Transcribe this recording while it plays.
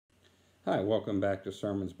Hi, welcome back to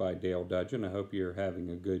Sermons by Dale Dudgeon. I hope you're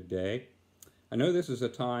having a good day. I know this is a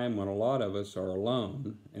time when a lot of us are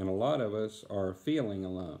alone, and a lot of us are feeling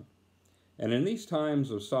alone. And in these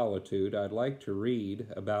times of solitude, I'd like to read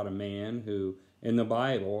about a man who, in the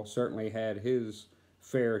Bible, certainly had his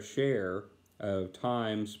fair share of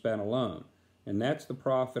time spent alone. And that's the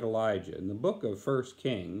prophet Elijah. In the book of 1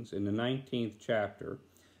 Kings, in the 19th chapter,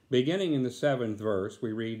 beginning in the 7th verse,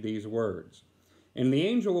 we read these words. And the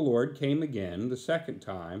angel of the Lord came again the second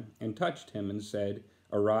time, and touched him, and said,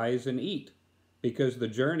 Arise and eat, because the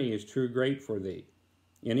journey is too great for thee.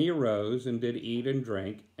 And he arose, and did eat and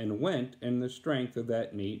drink, and went in the strength of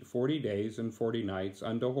that meat 40 days and 40 nights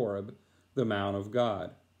unto Horeb, the mount of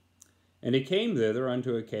God. And he came thither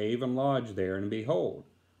unto a cave, and lodged there, and behold,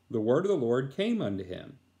 the word of the Lord came unto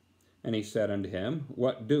him. And he said unto him,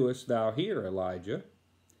 What doest thou here, Elijah?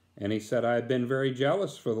 And he said, I have been very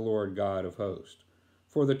jealous for the Lord God of hosts.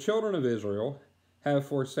 For the children of Israel have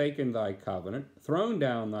forsaken thy covenant, thrown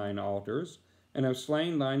down thine altars, and have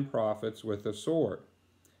slain thine prophets with the sword.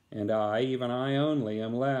 And I, even I only,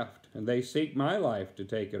 am left, and they seek my life to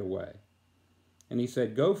take it away. And he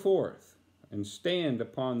said, Go forth, and stand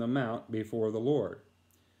upon the mount before the Lord.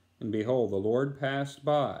 And behold, the Lord passed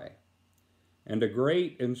by, and a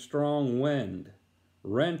great and strong wind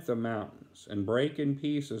rent the mountains, and brake in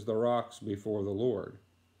pieces the rocks before the Lord.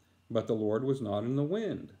 But the Lord was not in the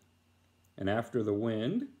wind. And after the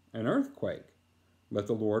wind, an earthquake. But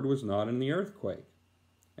the Lord was not in the earthquake.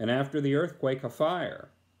 And after the earthquake, a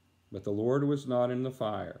fire. But the Lord was not in the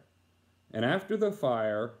fire. And after the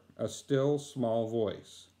fire, a still small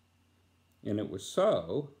voice. And it was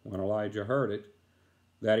so, when Elijah heard it,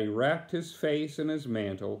 that he wrapped his face in his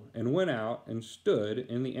mantle, and went out, and stood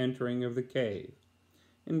in the entering of the cave.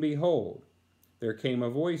 And behold, there came a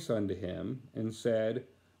voice unto him, and said,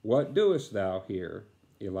 What doest thou here,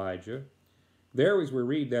 Elijah? There, as we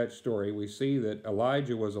read that story, we see that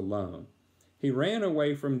Elijah was alone. He ran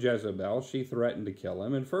away from Jezebel. She threatened to kill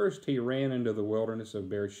him. And first he ran into the wilderness of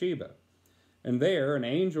Beersheba. And there an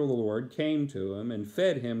angel of the Lord came to him and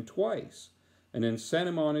fed him twice, and then sent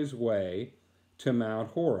him on his way to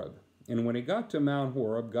Mount Horeb. And when he got to Mount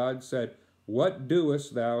Horeb, God said, What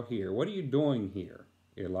doest thou here? What are you doing here,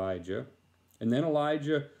 Elijah? And then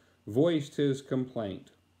Elijah voiced his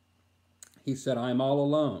complaint. He said, I'm all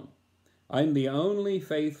alone. I'm the only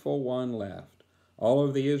faithful one left. All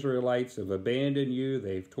of the Israelites have abandoned you.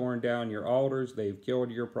 They've torn down your altars. They've killed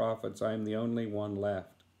your prophets. I'm the only one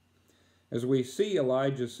left. As we see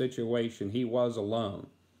Elijah's situation, he was alone.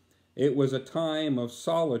 It was a time of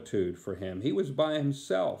solitude for him. He was by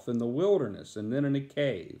himself in the wilderness and then in a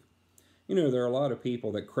cave. You know, there are a lot of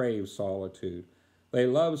people that crave solitude. They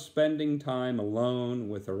love spending time alone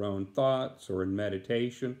with their own thoughts or in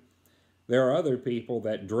meditation. There are other people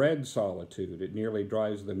that dread solitude. It nearly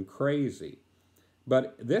drives them crazy.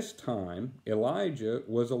 But this time, Elijah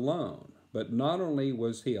was alone. But not only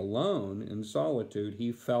was he alone in solitude,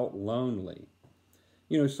 he felt lonely.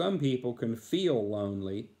 You know, some people can feel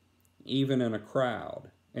lonely even in a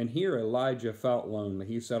crowd. And here Elijah felt lonely.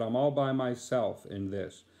 He said, I'm all by myself in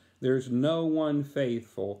this. There's no one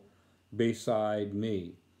faithful beside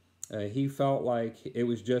me. He felt like it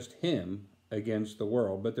was just him against the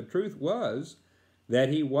world. But the truth was that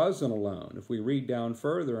he wasn't alone. If we read down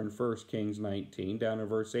further in 1 Kings 19, down in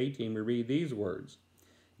verse 18, we read these words,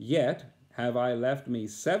 Yet have I left me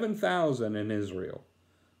 7,000 in Israel,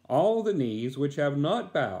 all the knees which have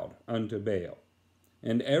not bowed unto Baal,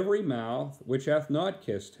 and every mouth which hath not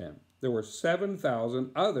kissed him. There were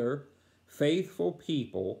 7,000 other faithful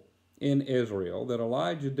people in Israel that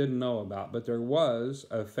Elijah didn't know about, but there was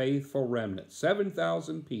a faithful remnant.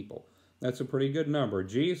 7,000 people. That's a pretty good number.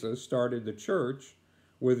 Jesus started the church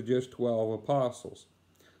with just 12 apostles.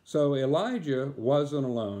 So Elijah wasn't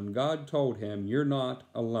alone. God told him, you're not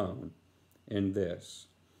alone in this.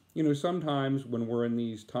 You know, sometimes when we're in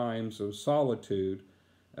these times of solitude,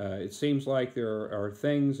 it seems like there are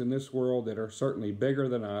things in this world that are certainly bigger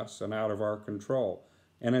than us and out of our control.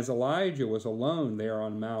 And as Elijah was alone there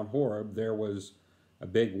on Mount Horeb, there was a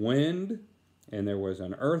big wind, and there was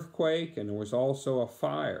an earthquake, and there was also a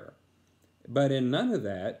fire. But in none of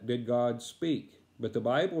that did God speak. But the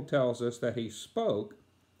Bible tells us that he spoke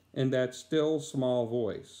in that still small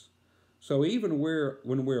voice. So even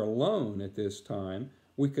when we're alone at this time,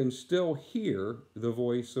 we can still hear the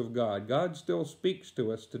voice of God. God still speaks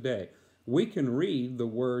to us today. We can read the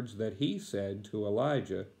words that he said to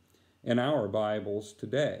Elijah in our Bibles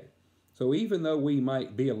today. So even though we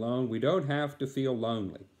might be alone, we don't have to feel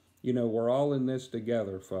lonely. You know, we're all in this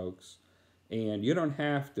together, folks. And you don't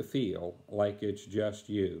have to feel like it's just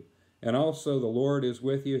you. And also the Lord is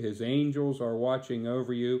with you. His angels are watching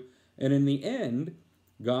over you. And in the end,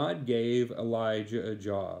 God gave Elijah a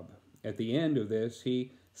job. At the end of this,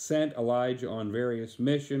 he sent Elijah on various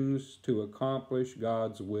missions to accomplish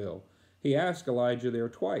God's will. He asked Elijah there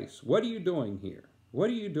twice, "What are you doing here? What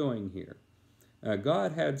are you doing here?"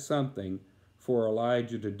 God had something for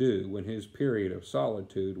Elijah to do when his period of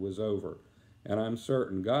solitude was over. And I'm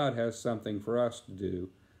certain God has something for us to do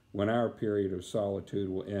when our period of solitude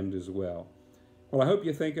will end as well. Well, I hope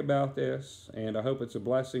you think about this, and I hope it's a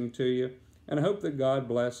blessing to you, and I hope that God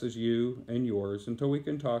blesses you and yours until we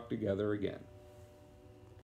can talk together again.